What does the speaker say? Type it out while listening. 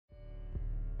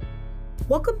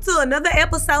Welcome to another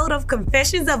episode of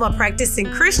Confessions of a Practicing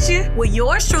Christian with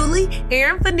yours truly,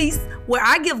 Erin Fanice, where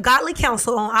I give godly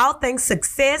counsel on all things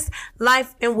success,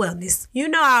 life, and wellness. You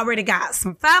know I already got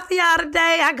some fire for y'all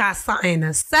today. I got something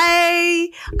to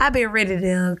say. I've been ready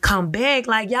to come back.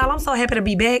 Y'all, I'm so happy to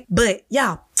be back. But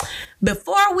y'all,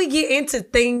 before we get into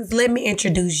things, let me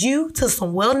introduce you to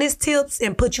some wellness tips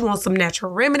and put you on some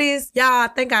natural remedies. Y'all, I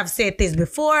think I've said this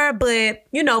before, but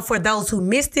for those who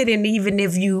missed it, and even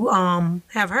if you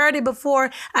have heard it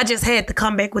before, I just had to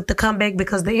come back with the comeback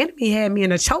because the enemy had me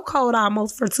in a chokehold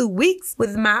almost for 2 weeks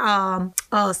with my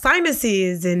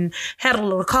sinuses and had a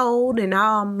little cold and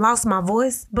lost my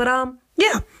voice. But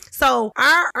yeah. So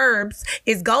our herbs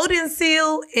is golden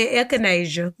seal and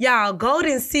echinacea. Y'all,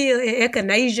 golden seal and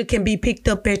echinacea can be picked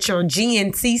up at your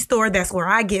GNC store. That's where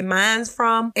I get mine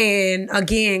from. And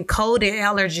again, cold and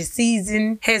allergy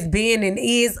season has been and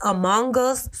is among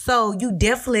us. So you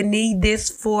definitely need this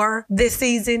for this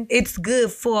season. It's good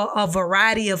for a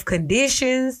variety of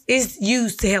conditions. It's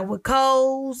used to help with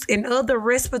colds and other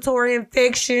respiratory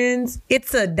infections.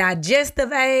 It's a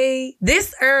digestive aid.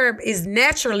 This herb is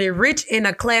naturally rich in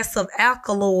a class of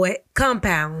alkaloid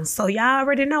compounds. So y'all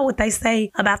already know what they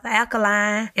say about the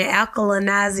alkaline and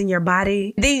alkalinizing your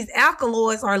body. These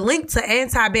alkaloids are linked to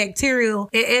antibacterial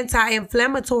and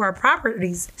anti-inflammatory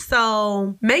properties.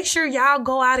 So make sure y'all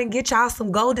go out and get y'all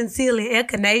some golden seal and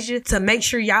echinacea to make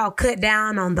sure y'all cut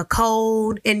down on the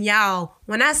cold. And y'all,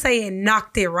 when I say it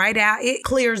knocked it right out, it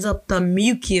clears up the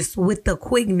mucus with the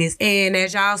quickness. And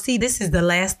as y'all see, this is the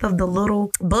last of the little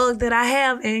bugs that I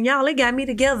have. And y'all, it got me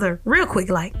together real quick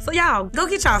like. So y'all, go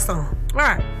get y'all some. All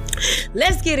right,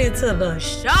 let's get into the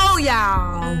show,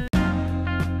 y'all.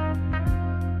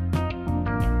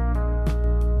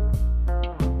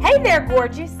 Hey there,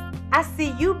 gorgeous. I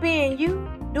see you being you,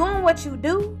 doing what you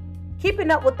do,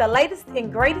 keeping up with the latest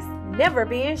and greatest, never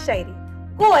being shady.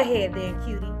 Go ahead then,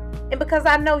 cutie. And because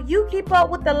I know you keep up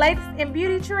with the latest in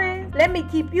beauty trends, let me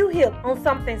keep you hip on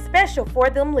something special for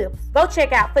them lips. Go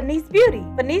check out Fanice Beauty.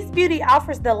 Fanice Beauty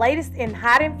offers the latest in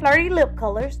hot and flirty lip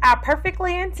colors. Our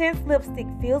perfectly intense lipstick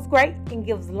feels great and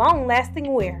gives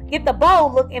long-lasting wear. Get the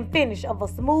bold look and finish of a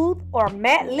smooth or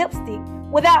matte lipstick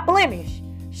without blemish.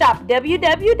 Shop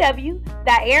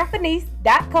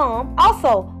www.erinfanice.com.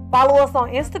 Also, follow us on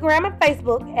Instagram and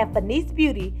Facebook at Fanice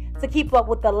Beauty to keep up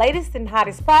with the latest and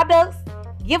hottest products,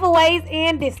 giveaways,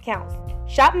 and discounts.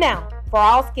 Shop now for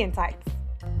all skin types.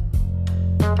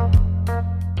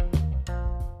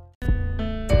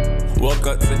 Woke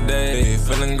up today,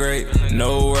 feeling great,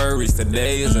 no worries,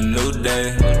 today is a new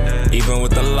day. Even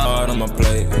with the Lord on my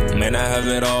plate, may not have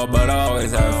it all, but I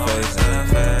always have faith.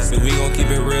 So we gon' keep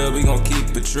it real, we gon'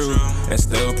 keep it true, and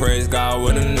still praise God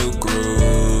with a new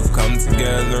groove. Come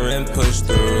together and push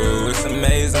through, it's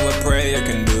amazing what prayer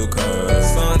can do,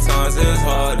 cause sometimes it's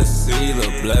hard to see the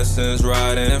blessings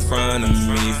right in front of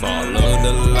me. Follow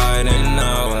the light and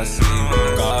now I see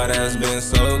God has been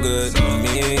so good to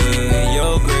me.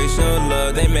 Your grace, your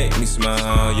love, they make me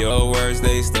smile. Your words,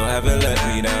 they still haven't let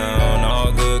me down.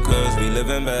 All good cause we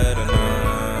living better now.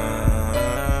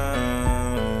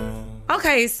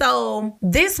 Okay, so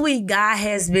this week God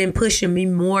has been pushing me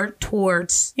more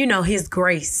towards, his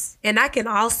grace. And I can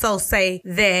also say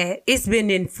that it's been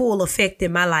in full effect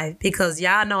in my life because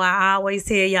y'all know I always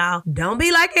tell y'all, don't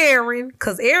be like Erin,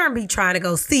 because Erin be trying to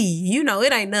go see.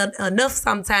 It ain't enough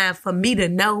sometimes for me to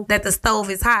know that the stove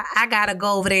is hot. I gotta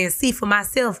go over there and see for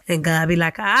myself. And God be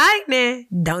like, all right, man,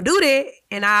 don't do that.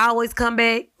 And I always come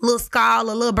back, little scar, a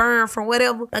little burn from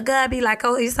whatever. But God be like,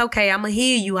 oh, it's okay. I'm going to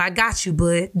heal you. I got you,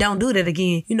 but don't do that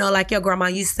again. Like your grandma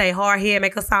used to say, hard head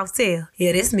make a soft tail.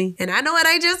 Yeah, that's me. And I know it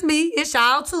ain't just me. It's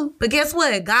y'all too. But guess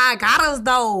what? God got us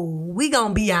though. We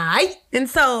going to be all right. And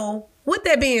so with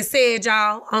that being said,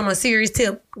 y'all, on a serious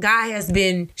tip, God has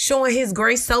been showing his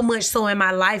grace so much so in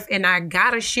my life, and I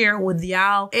gotta share it with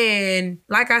y'all. And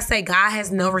like I say, God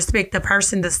has no respect to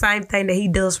person. The same thing that he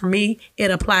does for me, it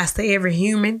applies to every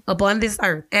human upon this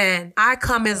earth. And I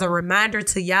come as a reminder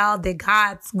to y'all that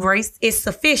God's grace is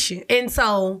sufficient. And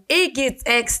so it gets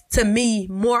asked to me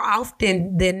more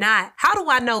often than not, how do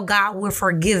I know God will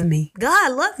forgive me?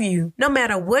 God love you. No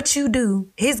matter what you do,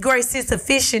 his grace is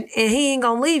sufficient and he ain't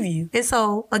gonna leave you. And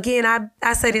so again,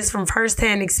 I say this from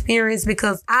firsthand experience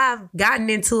because I've gotten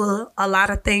into a lot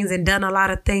of things and done a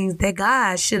lot of things that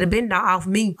God should have been off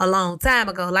me a long time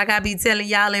ago. Like I be telling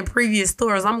y'all in previous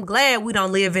stories, I'm glad we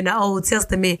don't live in the Old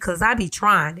Testament because I be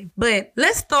trying it. But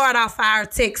let's start off our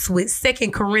text with 2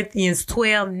 Corinthians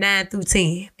 12, 9 through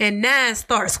 10. And 9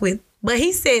 starts with, but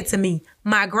he said to me,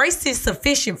 My grace is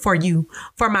sufficient for you,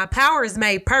 for my power is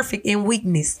made perfect in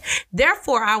weakness.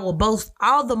 Therefore, I will boast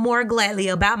all the more gladly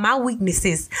about my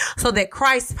weaknesses, so that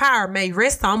Christ's power may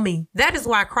rest on me. That is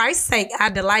why Christ's sake I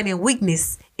delight in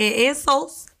weakness, in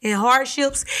insults, in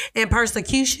hardships, in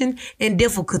persecution, and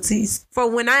difficulties. For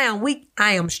when I am weak,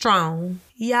 I am strong.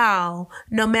 Y'all,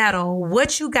 no matter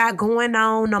what you got going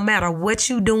on, no matter what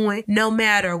you doing, no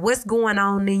matter what's going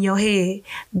on in your head,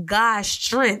 God's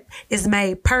strength is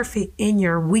made perfect in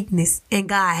your weakness, and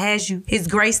God has you. His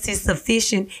grace is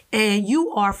sufficient, and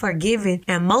you are forgiven,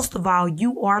 and most of all,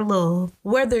 you are loved.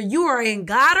 Whether you are in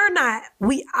God or not,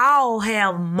 we all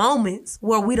have moments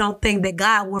where we don't think that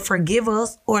God will forgive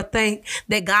us, or think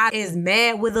that God is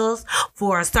mad with us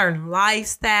for a certain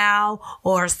lifestyle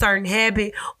or a certain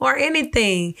habit or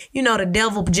anything. You know, the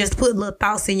devil just put little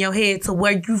thoughts in your head to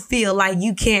where you feel like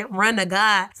you can't run to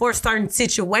God for certain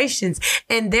situations.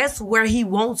 And that's where he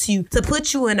wants you to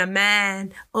put you in a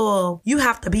mind of you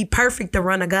have to be perfect to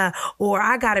run to God, or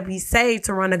I got to be saved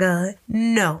to run to God.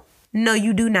 No,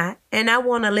 you do not. And I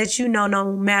want to let you know,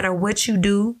 no matter what you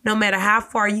do, no matter how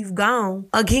far you've gone,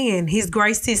 again, his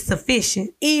grace is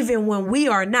sufficient, even when we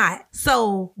are not.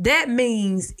 So that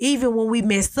means even when we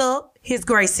mess up, his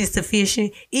grace is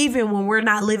sufficient. Even when we're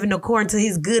not living according to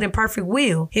his good and perfect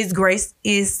will, his grace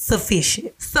is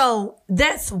sufficient. So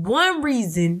that's one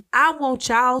reason I want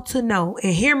y'all to know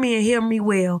and hear me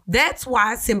well. That's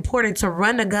why it's important to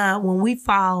run to God when we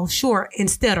fall short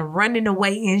instead of running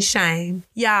away in shame.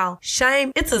 Y'all,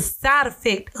 shame, it's a side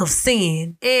effect of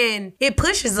sin, and it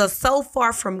pushes us so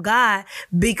far from God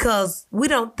because we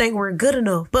don't think we're good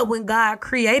enough. But when God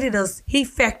created us, he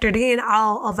factored in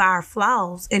all of our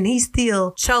flaws, and he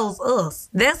still chose us.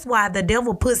 That's why the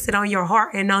devil puts it on your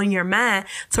heart and on your mind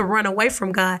to run away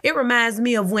from God. It reminds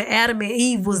me of when Adam and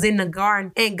Eve was in the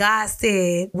garden and God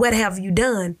said, "What have you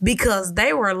done?" Because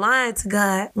they were lying to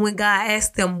God when God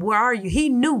asked them, "Where are you?"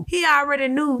 He already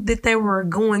knew that they were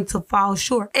going to fall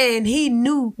short, and he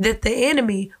knew that the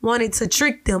enemy wanted to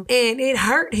trick them, and it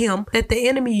hurt him that the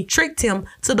enemy tricked him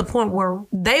to the point where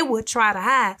they would try to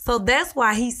hide. So that's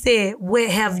why he said, "What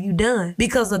have you done?"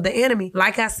 Because of the enemy.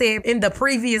 Like I said in the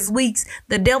previous weeks,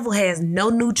 the devil has no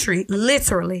new trick.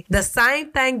 Literally, the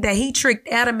same thing that he tricked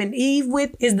Adam and Eve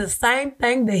with is the same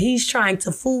thing that he's trying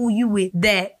to fool you with,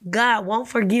 that God won't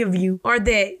forgive you, or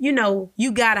that,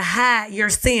 you gotta hide your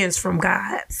sins from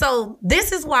God. So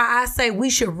this is why I say we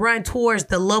should run towards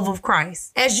the love of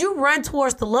Christ. As you run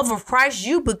towards the love of Christ,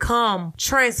 you become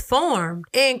transformed.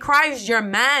 In Christ, your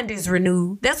mind is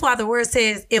renewed. That's why the word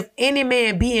says, if any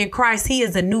man be in Christ, he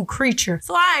is a new creature.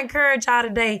 So I encourage y'all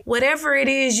today, whatever it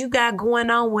is you got going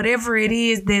on, whatever it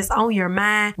is that's on your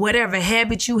mind, whatever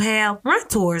habit you have, run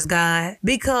towards God,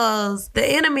 because the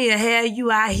enemy will have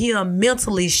you out here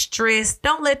mentally stressed.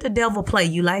 Don't let the devil play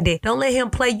you like that. Don't let him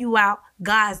play you out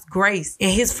God's grace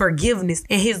and his forgiveness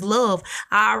and his love.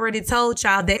 I already told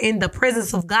y'all that in the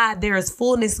presence of God, there is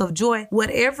fullness of joy.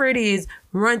 Whatever it is,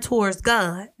 run towards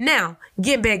God. Now,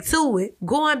 get back to it.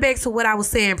 Going back to what I was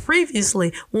saying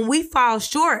previously, when we fall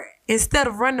short, instead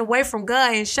of running away from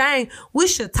God in shame, we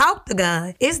should talk to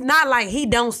God. It's not like he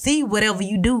don't see whatever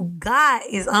you do. God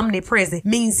is omnipresent,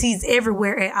 means he's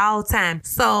everywhere at all times.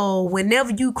 So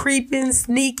whenever you creeping,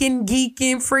 sneaking,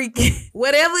 geeking, freaking,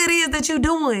 whatever it is that you're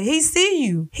doing, he see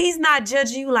you. He's not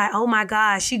judging you like, oh my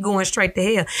God, she going straight to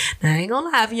hell. Now, I ain't gonna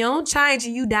lie, if you don't change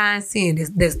and you die in sin,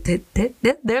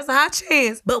 there's a high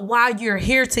chance. But while you're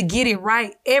here to get it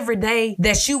right, every day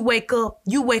that you wake up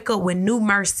with new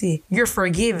mercy. You're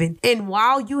forgiven. And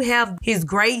while you have his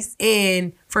grace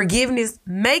and forgiveness,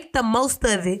 make the most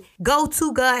of it. Go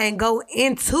to God and go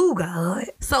into God.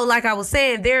 So like I was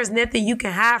saying, there's nothing you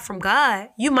can hide from God.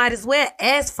 You might as well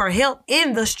ask for help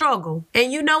in the struggle.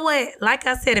 And you know what? Like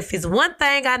I said, if it's one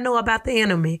thing I know about the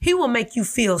enemy, he will make you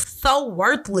feel so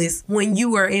worthless when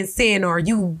you are in sin or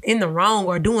you in the wrong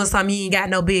or doing something you ain't got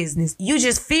no business. You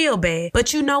just feel bad.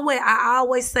 But you know what? I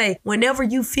always say, whenever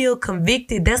you feel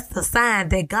convicted, that's the sign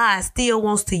that God still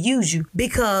wants to use you,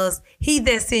 because he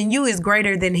that's in you is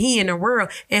greater than he in the world.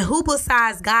 And who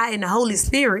besides God and the Holy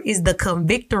Spirit is the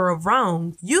convictor of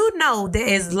wrong? You know that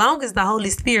as long as the Holy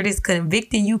Spirit is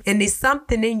convicting you and there's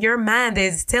something in your mind that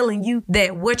is telling you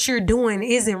that what you're doing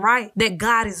isn't right, that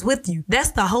God is with you.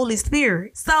 That's the Holy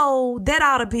Spirit. So that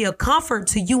ought to be a comfort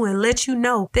to you and let you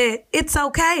know that it's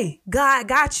okay. God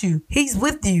got you. He's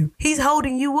with you. He's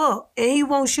holding you up and he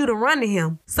wants you to run to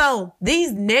him. So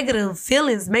these negative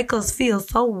feelings make us feel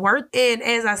so worth. And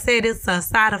as I said, it's a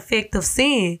side effect of sin.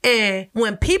 sin. And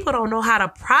when people don't know how to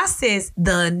process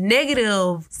the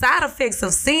negative side effects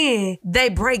of sin, they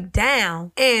break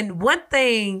down. And one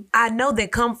thing I know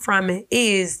that come from it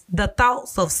is the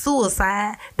thoughts of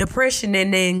suicide, depression,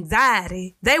 and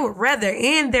anxiety. They would rather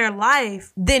end their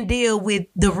life than deal with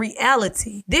the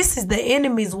reality. This is the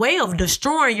enemy's way of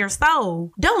destroying your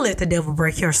soul. Don't let the devil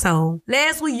break your soul.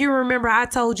 Last week, you remember I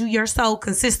told you your soul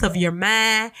consists of your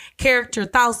mind, character,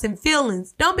 thoughts, and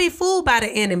feelings. Don't be fooled by the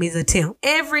enemy's attempt.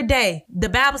 Every day, the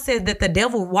Bible says that the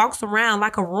devil walks around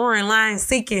like a roaring lion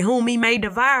seeking whom he may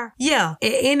devour. Yeah,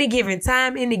 at any given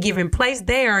time, any given place,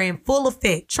 they are in full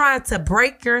effect, trying to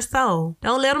break your soul.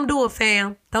 Don't let them do it,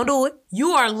 fam. Don't do it.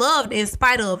 You are loved in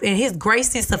spite of, and his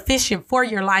grace is sufficient for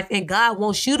your life. And God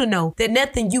wants you to know that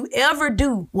nothing you ever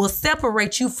do will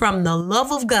separate you from the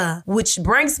love of God, which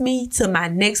brings me to my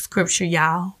next scripture,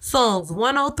 y'all. Psalms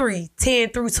 103, 10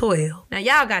 through 12. Now,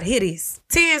 y'all got to hear this.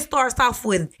 10 starts off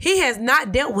with, he has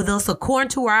not dealt with us according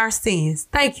to our sins.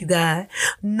 Thank you, God.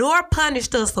 Nor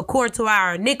punished us according to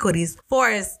our iniquities. For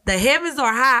as the heavens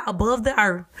are high above the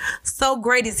earth, so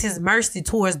great is his mercy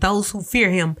towards those who fear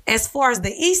him. As far as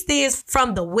the east is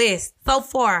from the west, so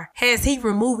far has he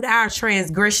removed our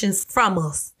transgressions from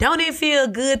us. Don't it feel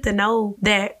good to know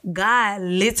that God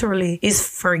literally is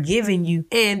forgiving you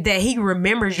and that he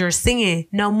remembers your sin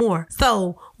no more?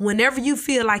 So whenever you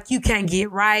feel like you can't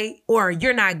get right or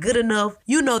you're not good enough,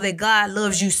 you know that God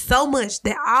loves you so much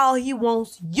that all he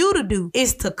wants you to do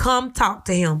is to come talk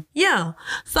to him. Yeah,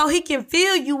 so he can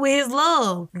fill you with his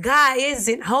love. God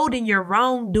isn't holding your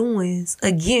wrongdoings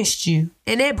against you.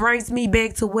 And that brings me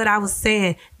back to what I was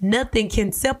saying. Nothing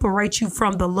can separate you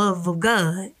from the love of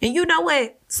God. And you know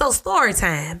what? So story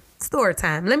time.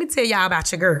 Let me tell y'all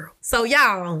about your girl. So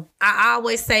y'all, I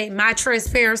always say my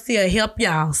transparency will help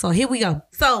y'all. So here we go.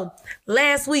 So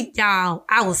last week, y'all,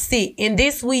 I was sick. And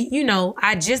this week,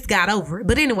 I just got over it.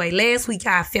 But anyway, last week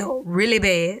I felt really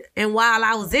bad. And while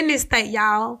I was in this state,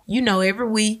 y'all, every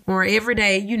week or every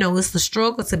day, it's the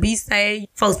struggle to be saved.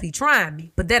 Folks be trying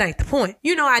me, but that ain't the point.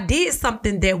 I did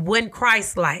something that wasn't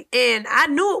Christ-like. And I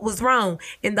knew it was wrong.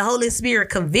 And the Holy Spirit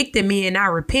convicted me and I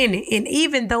repented. And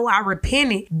even though I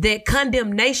repented, that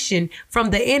condemnation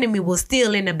from the enemy was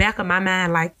still in the back of my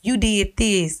mind, like, you did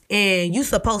this and you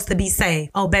supposed to be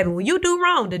saved. Oh, baby, when you do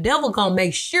wrong, the devil gonna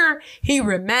make sure he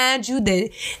reminds you that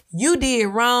you did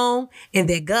wrong and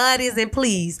that God isn't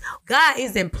pleased. God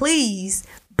isn't pleased,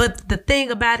 but the thing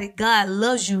about it, God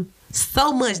loves you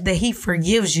so much that he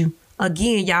forgives you.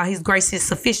 Again, y'all, his grace is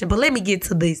sufficient. But let me get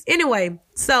to this. Anyway,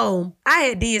 so I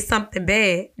had did something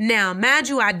bad. Now, mind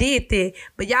you, I did that,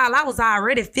 but y'all, I was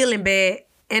already feeling bad.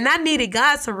 And I needed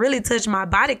God to really touch my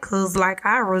body because,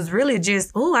 I was really I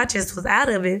just was out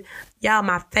of it. Y'all,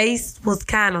 my face was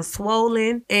kind of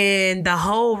swollen and the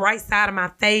whole right side of my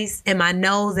face and my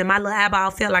nose and my little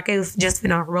eyeball felt like it was just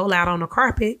gonna roll out on the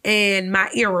carpet. And my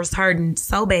ear was hurting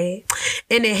so bad.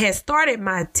 And it had started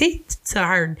my teeth to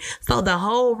hurt. So the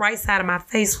whole right side of my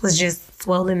face was just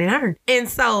swollen and hurt. And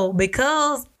so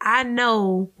because I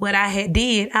know what I had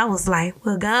did, I was like,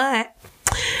 well, God,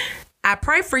 I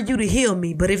pray for you to heal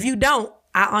me, but if you don't,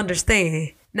 I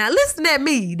understand. Now listen at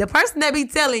me, the person that be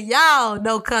telling y'all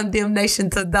no condemnation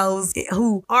to those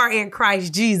who are in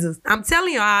Christ Jesus. I'm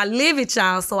telling y'all, I live it,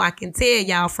 y'all, so I can tell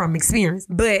y'all from experience.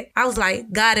 But I was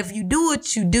like, God, if you do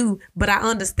what you do, but I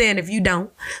understand if you don't.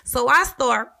 So I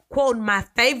start quoting my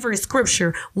favorite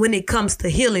scripture when it comes to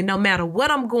healing. No matter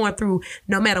what I'm going through,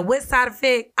 no matter what side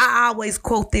effect, I always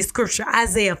quote this scripture,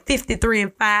 Isaiah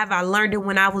 53:5. I learned it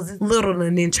when I was little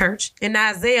and in church. And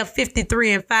Isaiah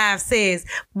 53:5 says,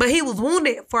 but he was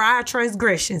wounded for our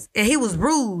transgressions, and he was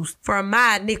bruised for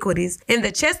my iniquities. And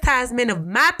the chastisement of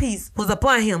my peace was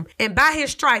upon him. And by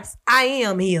his stripes, I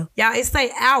am healed. Y'all, it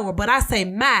say our, but I say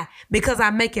my because I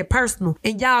make it personal.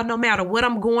 And y'all, no matter what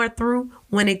I'm going through,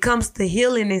 when it comes to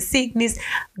healing and sickness,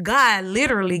 God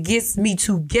literally gets me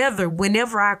together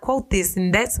whenever I quote this,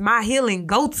 and that's my healing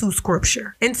go-to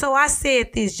scripture. And so I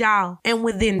said this, y'all, and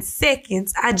within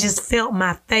seconds, I just felt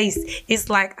my face. It's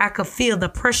like I could feel the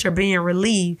pressure being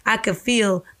relieved. I could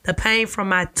feel the pain from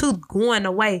my tooth going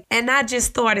away. And I just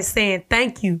started saying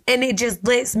thank you. And it just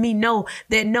lets me know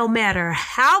that no matter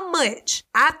how much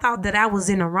I thought that I was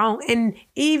in the wrong, and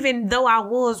even though I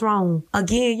was wrong,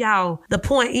 again, y'all, the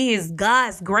point is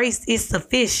God's grace is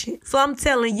sufficient. So I'm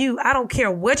telling you, I don't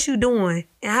care what you're doing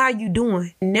and how you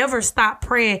doing. Never stop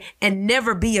praying and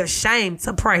never be ashamed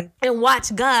to pray and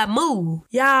watch God move.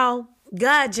 Y'all,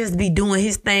 God just be doing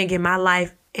his thing in my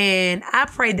life. And I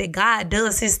pray that God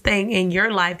does his thing in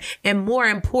your life. And more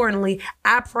importantly,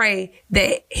 I pray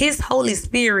that his Holy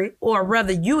Spirit, or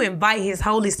rather you invite his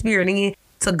Holy Spirit in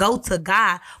to go to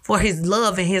God for his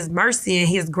love and his mercy and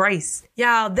his grace.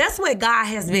 Y'all, that's what God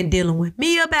has been dealing with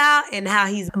me about and how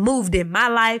he's moved in my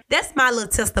life. That's my little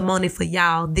testimony for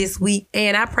y'all this week.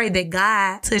 And I pray that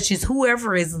God touches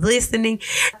whoever is listening.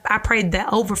 I pray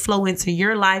that overflow into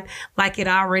your life like it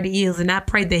already is. And I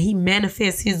pray that he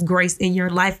manifests his grace in your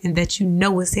life and that you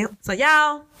know it's him. So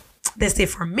y'all, that's it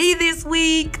for me this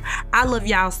week. I love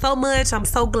y'all so much. I'm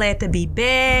so glad to be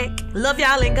back. Love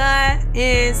y'all in God.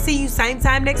 And see you same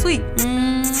time next week.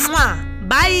 Mwah.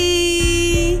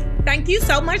 Bye. Thank you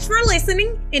so much for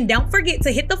listening. And don't forget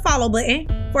to hit the follow button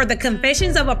for the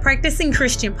Confessions of a Practicing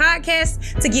Christian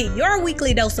podcast to get your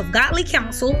weekly dose of godly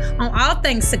counsel on all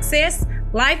things success,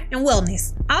 life, and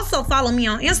wellness. Also follow me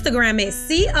on Instagram at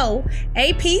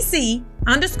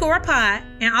COAPC_pod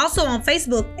and also on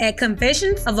Facebook at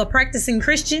Confessions of a Practicing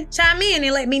Christian. Chime in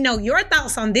and let me know your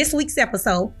thoughts on this week's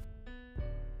episode.